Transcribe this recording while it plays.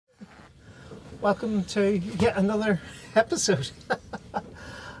welcome to yet another episode.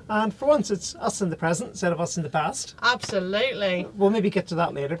 And for once it's us in the present instead of us in the past. Absolutely. We'll maybe get to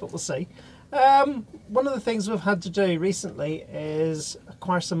that later, but we'll see. One of the things we've had to do recently is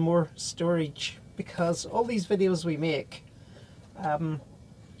acquire some more storage, because all these videos we make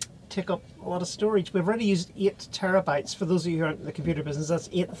take up a lot of storage. We've already used 8 terabytes. For those of you who aren't in the computer business, that's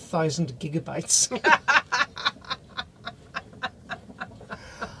 8,000 gigabytes.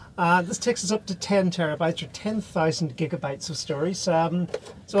 This takes us up to 10 terabytes or 10,000 gigabytes of storage. So I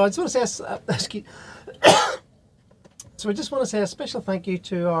just want to say, so I just want to say a special thank you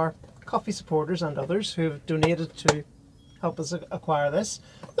to our coffee supporters and others who have donated to help us acquire this.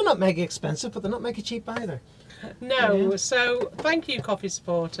 They're not mega expensive, but they're not mega cheap either. No, so thank you, coffee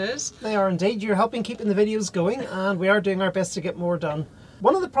supporters. They are indeed. You're helping keeping the videos going, and we are doing our best to get more done.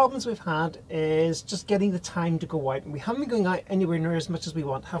 One of the problems we've had is just getting the time to go out, and we haven't been going out anywhere near as much as we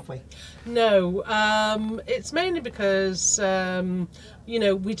want, have we? No, it's mainly because, you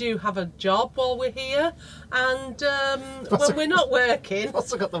know, we do have a job while we're here, and when we're not working... We've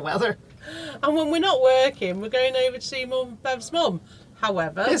also got the weather. And when we're not working, we're going over to see Bev's mum.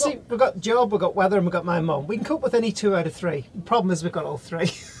 However... Yeah, see, we've got job, we've got weather, and we've got my mum. We can cope with any 2 out of 3. The problem is we've got all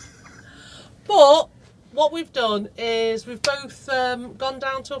 3. But... what we've done is we've both gone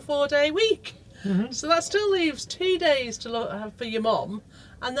down to a 4-day week. Mm-hmm. So that still leaves 2 days to look for your mum,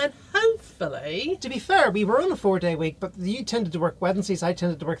 and then hopefully... To be fair, we were on a 4-day week, but you tended to work Wednesdays, I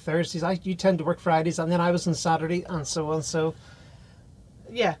tended to work Thursdays, you tend to work Fridays, and then I was on Saturday, and so on, so...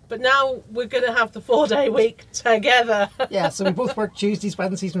 Yeah, but now we're going to have the 4-day week together. Yeah, so we both work Tuesdays,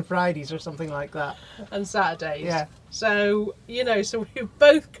 Wednesdays and Fridays or something like that. And Saturdays. Yeah. So, you know, so we're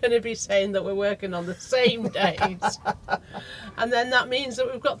both going to be saying that we're working on the same days. And then that means that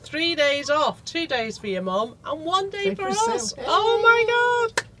we've got 3 days off. 2 days for your mum and 1 day for us. Hey. Oh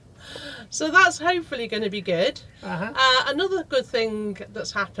my God. So that's hopefully going to be good. Another good thing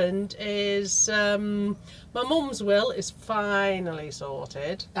that's happened is my mum's will is finally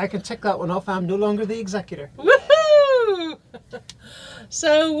sorted. I can tick that one off. I'm no longer the executor. Woohoo!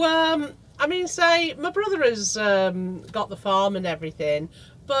 So, I mean, say, my brother has got the farm and everything,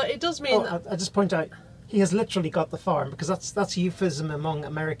 but it does mean... Oh, I just point out, he has literally got the farm, because that's a euphemism among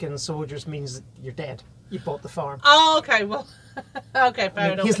American soldiers, means that you're dead. You bought the farm. Oh, okay, well, okay,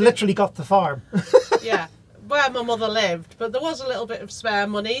 fair enough. He's literally got the farm. Yeah, where my mother lived, but there was a little bit of spare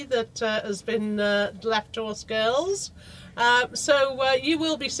money that has been left to us girls. So you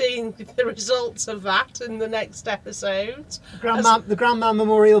will be seeing the results of that in the next episodes. The Grandma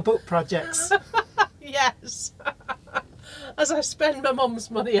Memorial Boat Projects. Yes. As I spend my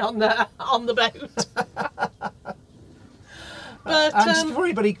mum's money on the boat. But and just before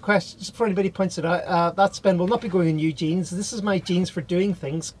anybody points it out, that spend will not be going in new jeans. This is my jeans for doing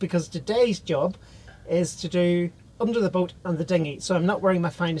things, because today's job is to do under the boat and the dinghy, so I'm not wearing my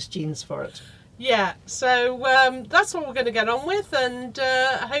finest jeans for it. Yeah, so that's what we're going to get on with, and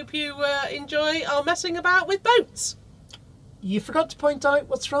I hope you enjoy our messing about with boats. You forgot to point out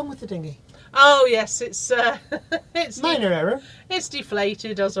what's wrong with the dinghy. Oh yes, it's minor error. It's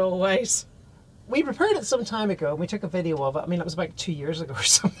deflated as always. We repaired it some time ago, and we took a video of it. I mean, it was about 2 years ago or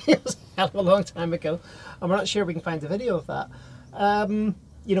something. It was a hell of a long time ago, and we're not sure we can find the video of that.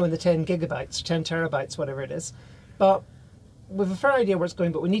 You know, in the 10 gigabytes, 10 terabytes, whatever it is. But we have a fair idea where it's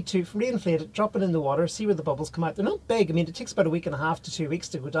going, but we need to reinflate it, drop it in the water, see where the bubbles come out. They're not big. I mean, it takes about 1.5 to 2 weeks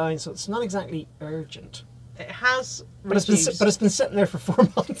to go down, so it's not exactly urgent. It has reduced. But it's been sitting there for 4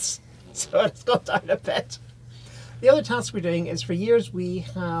 months, so it's gone down a bit. The other task we're doing is, for years we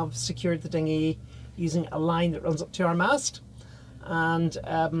have secured the dinghy using a line that runs up to our mast, and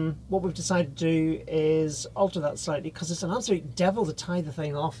what we've decided to do is alter that slightly, because it's an absolute devil to tie the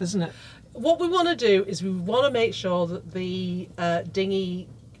thing off, isn't it? What we want to do is we want to make sure that the dinghy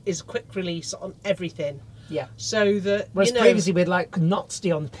is quick release on everything. Yeah. So that, whereas you know, previously we'd like not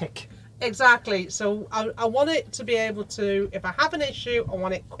stay on pick. Exactly. So I want it to be able to, if I have an issue, I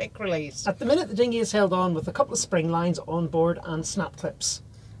want it quick release. At the minute, the dinghy is held on with a couple of spring lines on board and snap clips.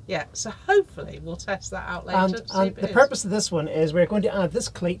 Yeah, so hopefully we'll test that out later. And the purpose of this one is we're going to add this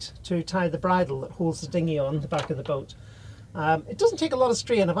cleat to tie the bridle that holds the dinghy on the back of the boat. It doesn't take a lot of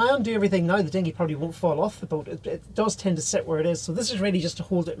strain. If I undo everything now, the dinghy probably won't fall off the boat. It does tend to sit where it is, so this is really just to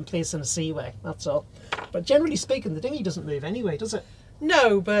hold it in place in a seaway, that's all. But generally speaking, the dinghy doesn't move anyway, does it?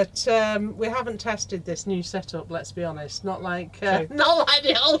 No, but we haven't tested this new setup, let's be honest. Not like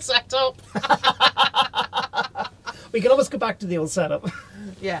the old setup. We can always go back to the old setup.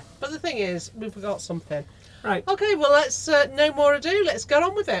 Yeah, but the thing is, we forgot something. Right. Okay, well, let's, no more ado, let's get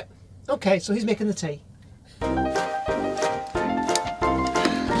on with it. Okay, so who's making the tea?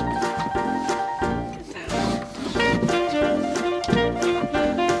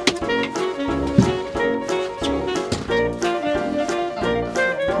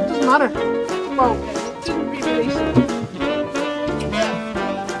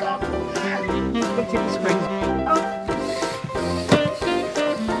 take the springs off.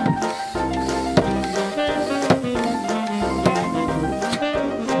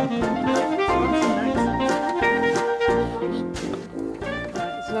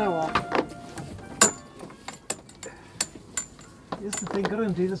 It's now off. This is the thing, gotta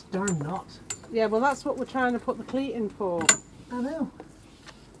undo this darn knot. Yeah, well that's what we're trying to put the cleat in for. I know.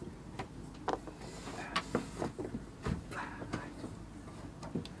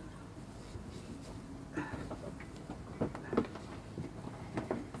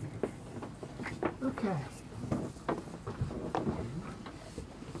 Okay.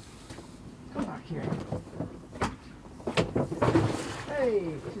 Come back here.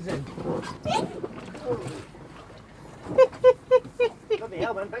 Hey, she's in. Oh. Bloody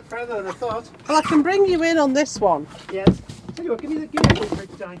hell, went back further than I thought. Well, I can bring you in on this one. Yes. Tell you what, give me a quick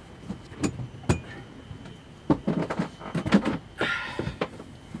breakdown.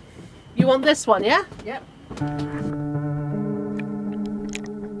 You want this one, yeah? Yep. I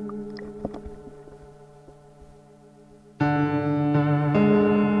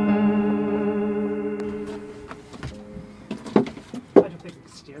don't think we can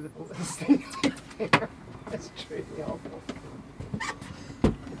steer the boat with this thing. That's truly awful.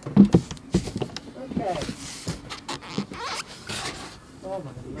 Okay. Oh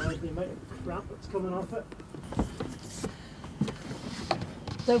my God, the amount of crap that's coming off it.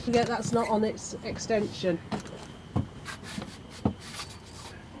 Don't forget that's not on its extension.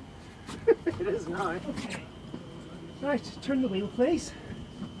 It is now. Okay. Right, turn the wheel please.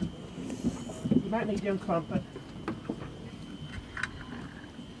 You might need to unclamp it.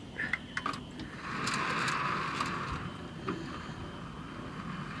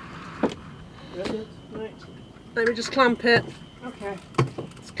 Brilliant. Right. Let me just clamp it. Okay.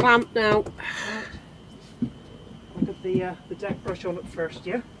 It's clamped now. Right. I'll get the deck brush on it first,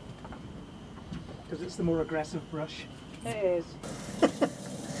 yeah? Because it's the more aggressive brush. It is.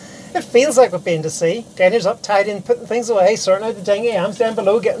 It feels like we've been to sea. Dinner's up, tied in, putting things away, sorting out the dinghy, Am's down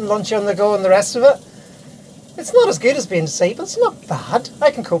below, getting lunch on the go and the rest of it. It's not as good as being to sea, but it's not bad. I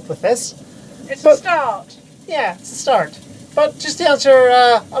can cope with this. It's a start. Yeah, it's a start. But just to answer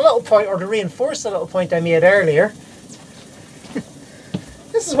a little point, or to reinforce a little point I made earlier,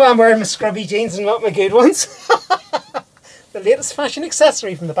 this is why I'm wearing my scrubby jeans and not my good ones. The latest fashion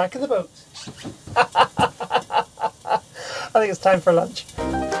accessory from the back of the boat. I think it's time for lunch.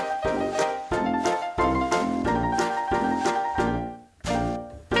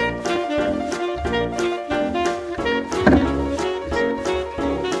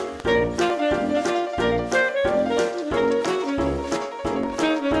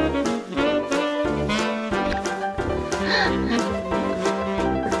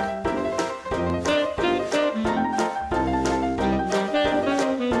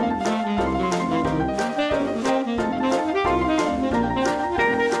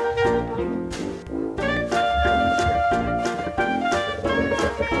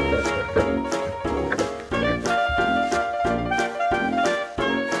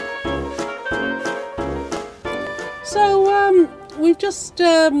 So we've just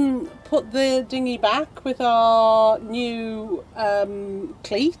put the dinghy back with our new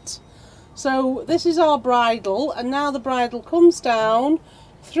cleat. So this is our bridle, and now the bridle comes down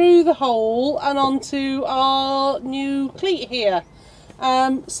through the hole and onto our new cleat here.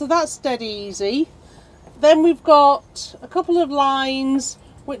 So that's dead easy. Then we've got a couple of lines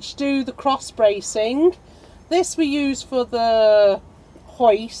which do the cross bracing. This we use for the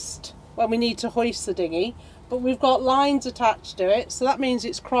hoist, when we need to hoist the dinghy. But we've got lines attached to it, so that means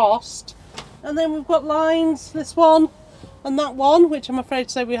it's crossed. And then we've got lines, this one and that one, which I'm afraid to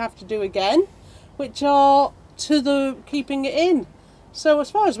say we have to do again, which are to the keeping it in. So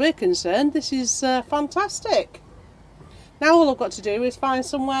as far as we're concerned, this is fantastic. Now all I've got to do is find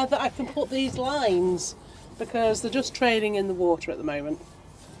somewhere that I can put these lines, because they're just trailing in the water at the moment.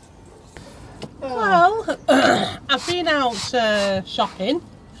 Well, I've been out shopping.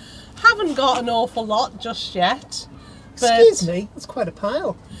 Haven't got an awful lot just yet. But, excuse me, that's quite a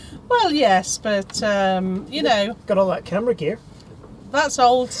pile. Well, yes, but you know, Got all that camera gear. that's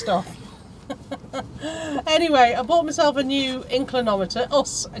old stuff. Anyway, I bought myself a new inclinometer,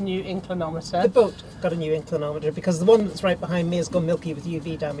 a new inclinometer. The boat got a new inclinometer because the one that's right behind me has gone milky with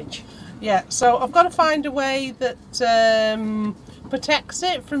UV damage. Yeah, so I've got to find a way that protects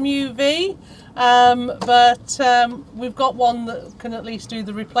it from UV, but we've got one that can at least do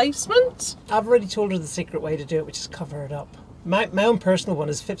the replacement. I've already told her the secret way to do it, which is cover it up. My own personal one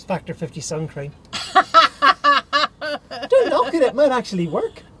is Factor 50 sun cream. Don't knock it, it might actually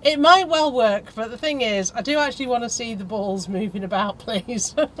work. It might well work, but the thing is, I do actually want to see the balls moving about,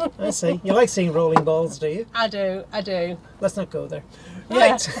 please. I see. You like seeing rolling balls, do you? I do, I do. Let's not go there.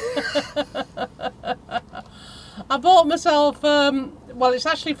 Yeah. Right. I bought myself, well, it's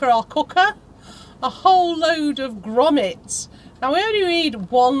actually for our cooker, a whole load of grommets. Now, we only need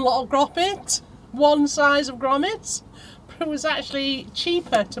one lot of grommets, one size of grommets, but it was actually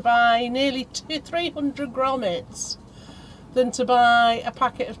cheaper to buy nearly 300 grommets than to buy a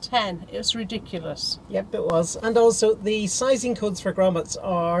packet of 10. It was ridiculous. Yep, it was. And also, the sizing codes for grommets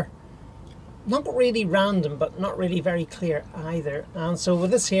are not really random, but not really very clear either. And so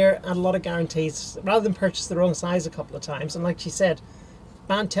with this here, I had a lot of guarantees. Rather than purchase the wrong size a couple of times, and like she said,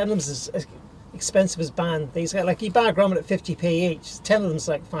 band 10 of them is as expensive as band. These got, like, you buy a grommet at 50p each, 10 of them's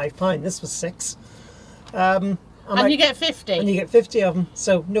like £5. This was £6. And like, you get 50. And you get 50 of them,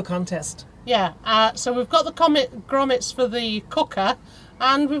 so no contest. Yeah, so we've got the grommets for the cooker,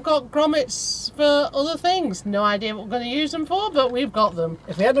 and we've got grommets for other things. No idea what we're going to use them for, but we've got them.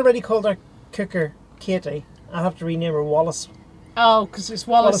 If we hadn't already called our cooker Katie, I'd have to rename her Wallace. Oh, because it's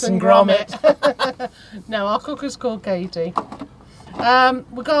Wallace and Grommet. No, our cooker's called Katie. I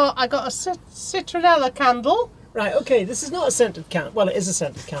got a citronella candle. Right, okay, this is not a scented candle. Well, it is a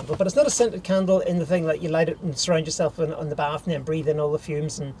scented candle, but it's not a scented candle in the thing that you light it and surround yourself on the bath and then breathe in all the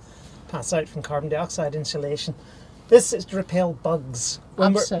fumes and pass out from carbon dioxide insulation. This is to repel bugs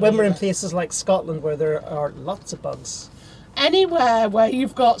when we're in places like Scotland where there are lots of bugs. Anywhere where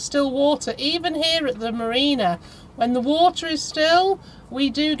you've got still water, even here at the marina, when the water is still, we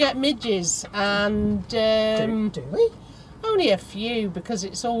do get midges, and do we? Only a few, because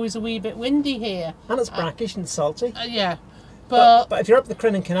it's always a wee bit windy here. And it's brackish and salty. Yeah. But if you're up the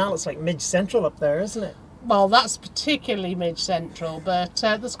Crinan Canal, it's like mid-central up there, isn't it? Well, that's particularly mid-central, but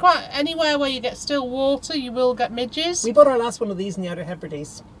there's quite anywhere where you get still water, you will get midges. We bought our last one of these in the Outer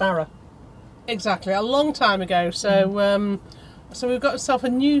Hebrides, Barra. Exactly, a long time ago. So, so we've got ourselves a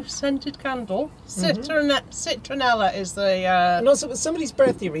new scented candle. Citronella is the. And also, it was somebody's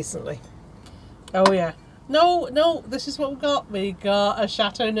birthday recently. Oh yeah. No, this is what we got. We got a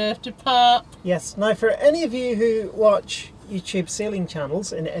Chateauneuf du Pape. Yes. Now, for any of you who watch YouTube sailing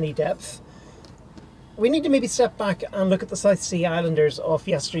channels in any depth, we need to maybe step back and look at the South Sea Islanders of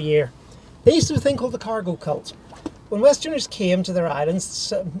yesteryear. They used to have a thing called the cargo cult. When Westerners came to their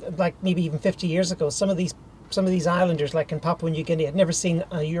islands, like maybe even 50 years ago, some of these islanders, like in Papua New Guinea, had never seen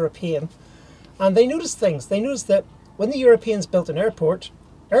a European, and they noticed things. They noticed that when the Europeans built an airport,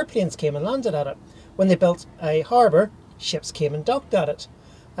 airplanes came and landed at it. When they built a harbour, ships came and docked at it.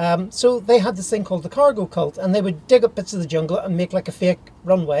 So they had this thing called the cargo cult, and they would dig up bits of the jungle and make like a fake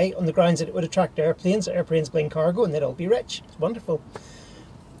runway on the grounds that it would attract airplanes going cargo, and they'd all be rich. It's wonderful.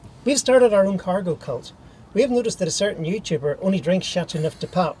 We've started our own cargo cult. We have noticed that a certain YouTuber only drinks Chateauneuf du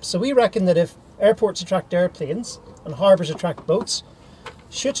Pape, so we reckon that if airports attract airplanes and harbours attract boats,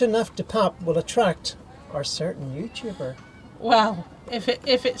 Chateauneuf du Pape will attract our certain YouTuber. Well, if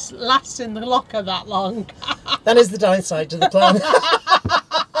it's lasts in the locker that long. That is the downside to the plan.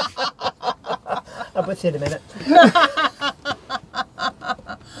 I'll be with you in a minute.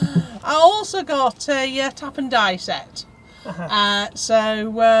 I also got a tap and die set.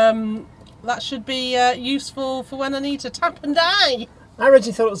 So that should be useful for when I need to tap and die. I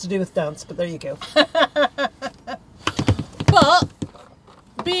originally thought it was to do with dance, but there you go. But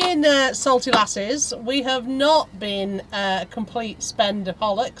being salty lasses, we have not been complete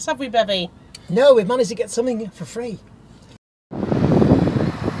spendaholics, have we, Bevy? No, we've managed to get something for free.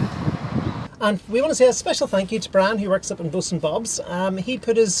 And we want to say a special thank you to Brian, who works up in Bosun Bob's. He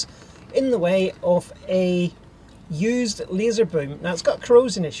put us in the way of a used laser boom. Now, it's got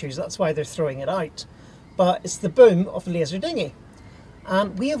corrosion issues, that's why they're throwing it out. But it's the boom of a laser dinghy.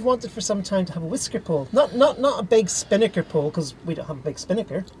 And we have wanted for some time to have a whisker pole. Not a big spinnaker pole, because we don't have a big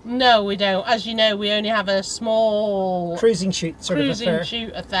spinnaker. No, we don't. As you know, we only have a small cruising chute sort of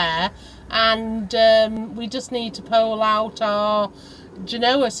affair. And we just need to pole out our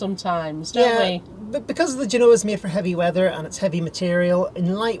Genoa sometimes, don't we? But because the Genoa is made for heavy weather and it's heavy material,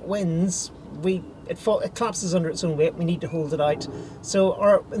 in light winds, it collapses under its own weight. We need to hold it out.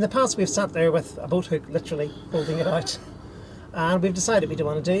 So in the past we've sat there with a boat hook, literally holding it out. And we've decided we don't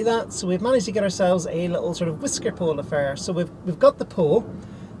want to do that, so we've managed to get ourselves a little sort of whisker pole affair. So we've got the pole.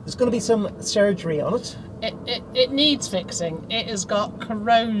 There's going to be some surgery on it. It needs fixing. It has got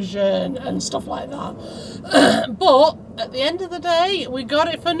corrosion and stuff like that. But at the end of the day, we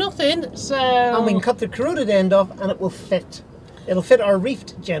got it for nothing. So and we can cut the corroded end off, and it will fit. It'll fit our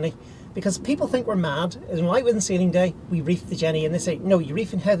reefed Jenny. Because people think we're mad. In light wind sailing day, we reef the Jenny, and they say, no, you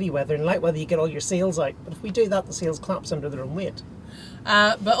reef in heavy weather. In light weather, you get all your sails out. But if we do that, the sails collapse under their own weight.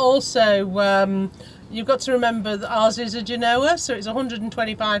 but also you've got to remember that ours is a Genoa, so it's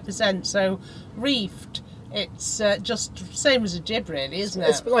 125%. So reefed, it's just same as a jib, really, isn't it?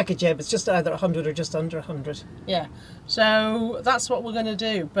 It's like a jib. It's just either 100 or just under 100. Yeah. So that's what we're going to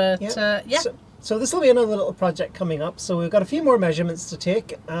do. But yeah. So this will be another little project coming up. So we've got a few more measurements to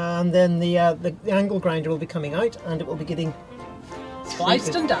take, and then the angle grinder will be coming out, and it will be getting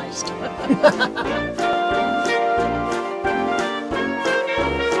sliced and diced.